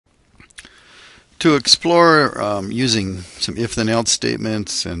To explore using some if-then-else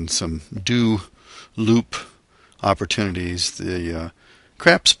statements and some do loop opportunities, the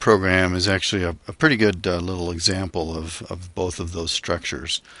CRAPS program is actually a pretty good little example of both of those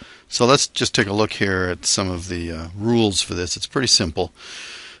structures. So let's just take a look here at some of the rules for this. It's pretty simple.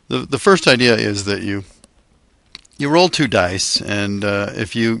 The first idea is that you roll 2 dice, and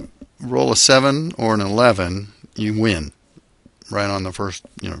if you roll a 7 or an 11, you win. Right on the first,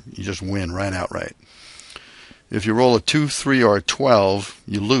 you just win right outright. If you roll a 2, 3, or a 12,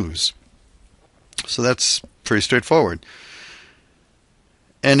 you lose. So that's pretty straightforward.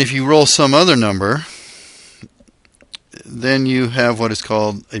 And if you roll some other number, then you have what is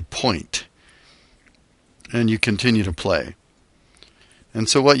called a point, and you continue to play. And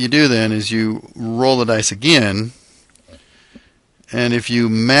so what you do then is you roll the dice again, and if you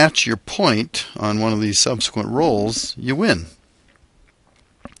match your point on one of these subsequent rolls, you win.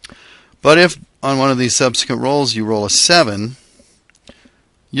 But if on one of these subsequent rolls you roll a 7,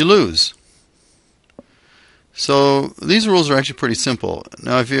 you lose. So these rules are actually pretty simple.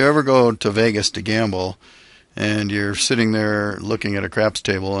 Now if you ever go to Vegas to gamble and you're sitting there looking at a craps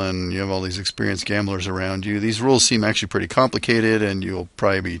table and you have all these experienced gamblers around you, these rules seem actually pretty complicated and you'll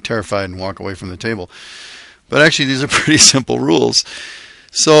probably be terrified and walk away from the table. But actually these are pretty simple rules.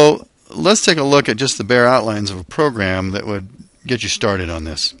 So let's take a look at just the bare outlines of a program that would get you started on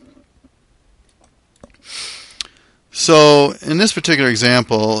this. So in this particular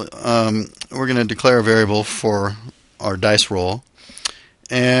example, we're going to declare a variable for our dice roll,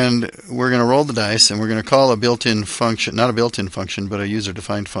 and we're going to roll the dice, and we're going to call a built-in function, not a built-in function, but a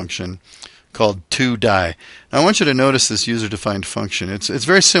user-defined function called toDie. Now I want you to notice this user-defined function. It's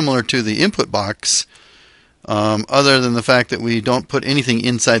very similar to the input box, other than the fact that we don't put anything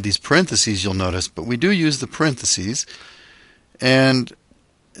inside these parentheses, you'll notice, but we do use the parentheses. And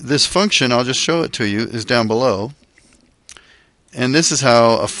this function, I'll just show it to you, is down below. And this is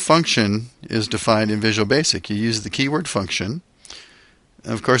how a function is defined in Visual Basic. You use the keyword function.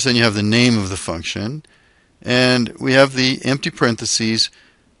 And of course, then you have the name of the function. And we have the empty parentheses.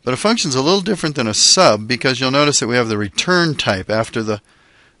 But a function is a little different than a sub because you'll notice that we have the return type after the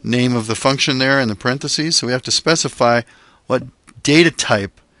name of the function there in the parentheses. So we have to specify what data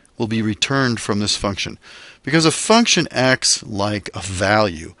type will be returned from this function. Because a function acts like a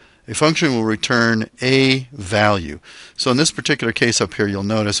value. A function will return a value. So in this particular case up here, you'll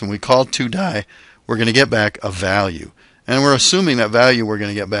notice when we call toDie, we're going to get back a value. And we're assuming that value we're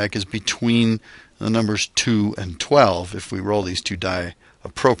going to get back is between the numbers 2 and 12 if we roll these 2 die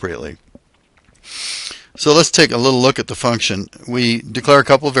appropriately. So let's take a little look at the function. We declare a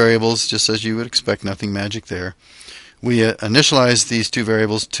couple of variables, just as you would expect, nothing magic there. We initialize these 2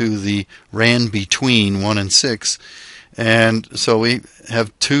 variables to the ran between 1 and 6. And so we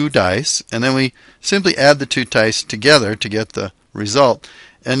have 2 dice, and then we simply add the 2 dice together to get the result.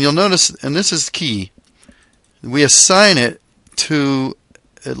 And you'll notice, and this is key, we assign it to,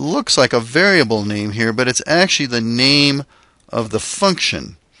 it looks like a variable name here, but it's actually the name of the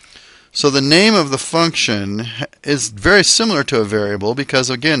function. So the name of the function is very similar to a variable because,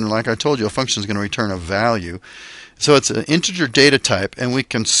 again, like I told you, a function is going to return a value. So it's an integer data type, and we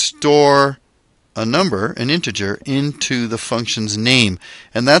can store a number, an integer, into the function's name.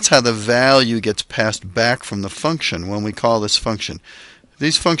 And that's how the value gets passed back from the function when we call this function.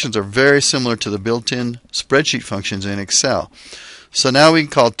 These functions are very similar to the built-in spreadsheet functions in Excel. So now we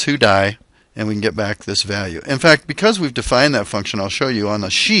can call toDie, and we can get back this value. In fact, because we've defined that function, I'll show you on the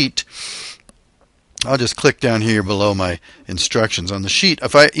sheet. I'll just click down here below my instructions. On the sheet,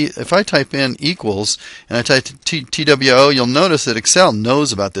 if I type in equals and I type TWO, you'll notice that Excel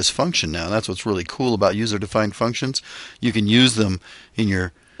knows about this function now. That's what's really cool about user-defined functions. You can use them in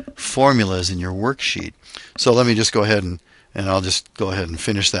your formulas in your worksheet. So let me just go ahead and I'll just go ahead and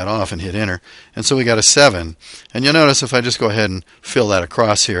finish that off and hit enter. And so we got a 7. And you'll notice if I just go ahead and fill that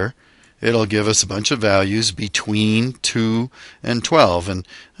across here, it'll give us a bunch of values between 2 and 12. And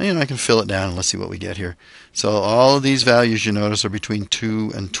I can fill it down and let's see what we get here. So all of these values you notice are between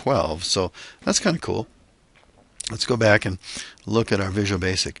 2 and 12. So that's kind of cool. Let's go back and look at our Visual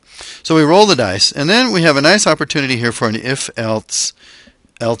Basic. So we roll the dice, and then we have a nice opportunity here for an if-else,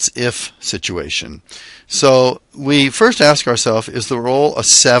 else-if situation. So we first ask ourselves, is the roll a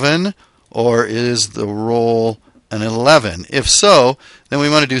 7 or is the roll an 11? If so, then we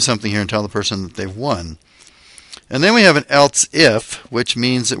want to do something here and tell the person that they've won. And then we have an else if, which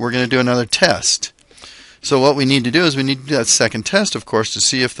means that we're going to do another test. So what we need to do is we need to do that second test, of course, to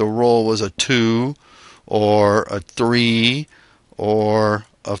see if the roll was a 2 or a 3 or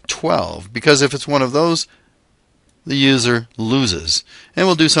a 12. Because if it's one of those the user loses. And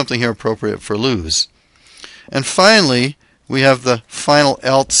we'll do something here appropriate for lose. And finally, we have the final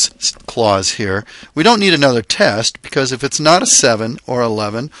else clause here. We don't need another test because if it's not a 7 or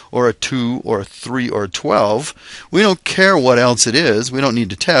 11 or a 2 or a 3 or a 12, we don't care what else it is. We don't need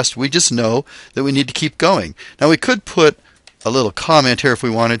to test. We just know that we need to keep going. Now we could put a little comment here if we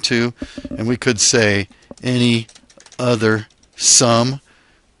wanted to, and we could say any other sum.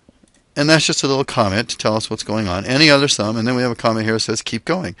 And that's just a little comment to tell us what's going on. Any other sum, and then we have a comment here that says keep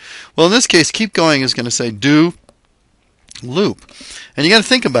going. Well, in this case, keep going is going to say do loop. And you got to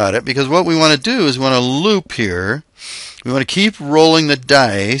think about it, because what we want to do is we want to loop here. We want to keep rolling the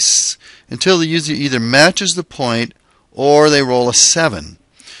dice until the user either matches the point or they roll a 7.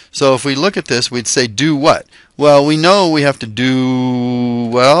 So if we look at this, we'd say do what? Well, we know we have to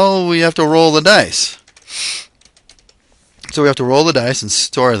we have to roll the dice. So we have to roll the dice and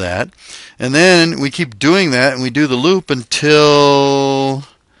store that. And then we keep doing that, and we do the loop until,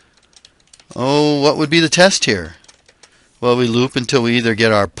 what would be the test here? Well, we loop until we either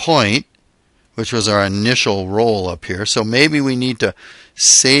get our point, which was our initial roll up here. So maybe we need to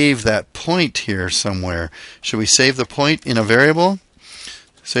save that point here somewhere. Should we save the point in a variable?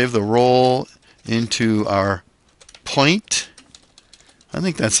 Save the roll into our point. I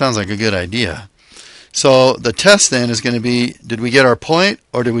think that sounds like a good idea. So the test then is going to be, did we get our point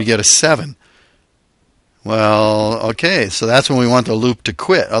or did we get a 7? Well, okay, so that's when we want the loop to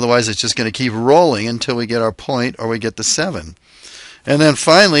quit. Otherwise, it's just going to keep rolling until we get our point or we get the 7. And then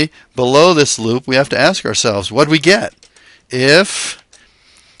finally, below this loop, we have to ask ourselves, what do we get? If,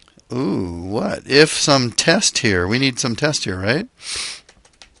 if some test here, we need some test here, right?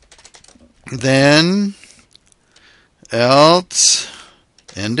 Then, else,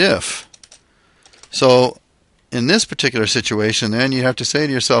 and if. So in this particular situation, then you have to say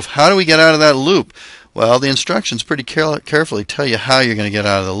to yourself, how do we get out of that loop? Well, the instructions pretty carefully tell you how you're going to get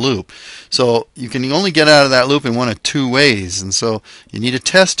out of the loop. So you can only get out of that loop in one of two ways. And so you need a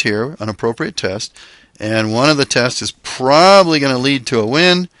test here, an appropriate test. And one of the tests is probably going to lead to a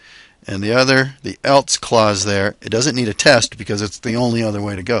win. And the other, the else clause there, it doesn't need a test because it's the only other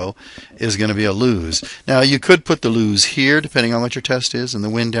way to go, is going to be a lose. Now, you could put the lose here, depending on what your test is, and the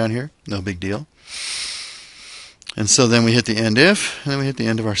win down here. No big deal. And so then we hit the end if, and then we hit the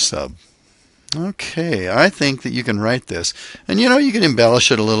end of our sub. Okay, I think that you can write this. And you can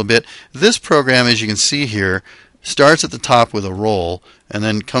embellish it a little bit. This program, as you can see here, starts at the top with a roll, and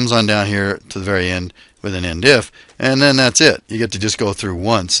then comes on down here to the very end with an end if, and then that's it. You get to just go through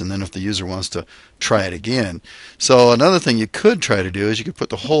once, and then if the user wants to try it again. So another thing you could try to do is you could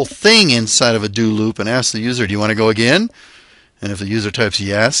put the whole thing inside of a do loop and ask the user, do you want to go again? And if the user types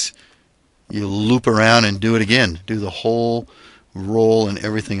yes, you loop around and do it again. Do the whole roll and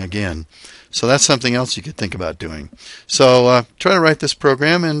everything again. So that's something else you could think about doing. So try to write this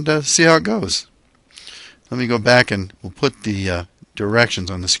program and see how it goes. Let me go back and we'll put the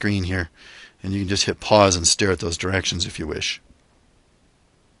directions on the screen here. And you can just hit pause and stare at those directions if you wish.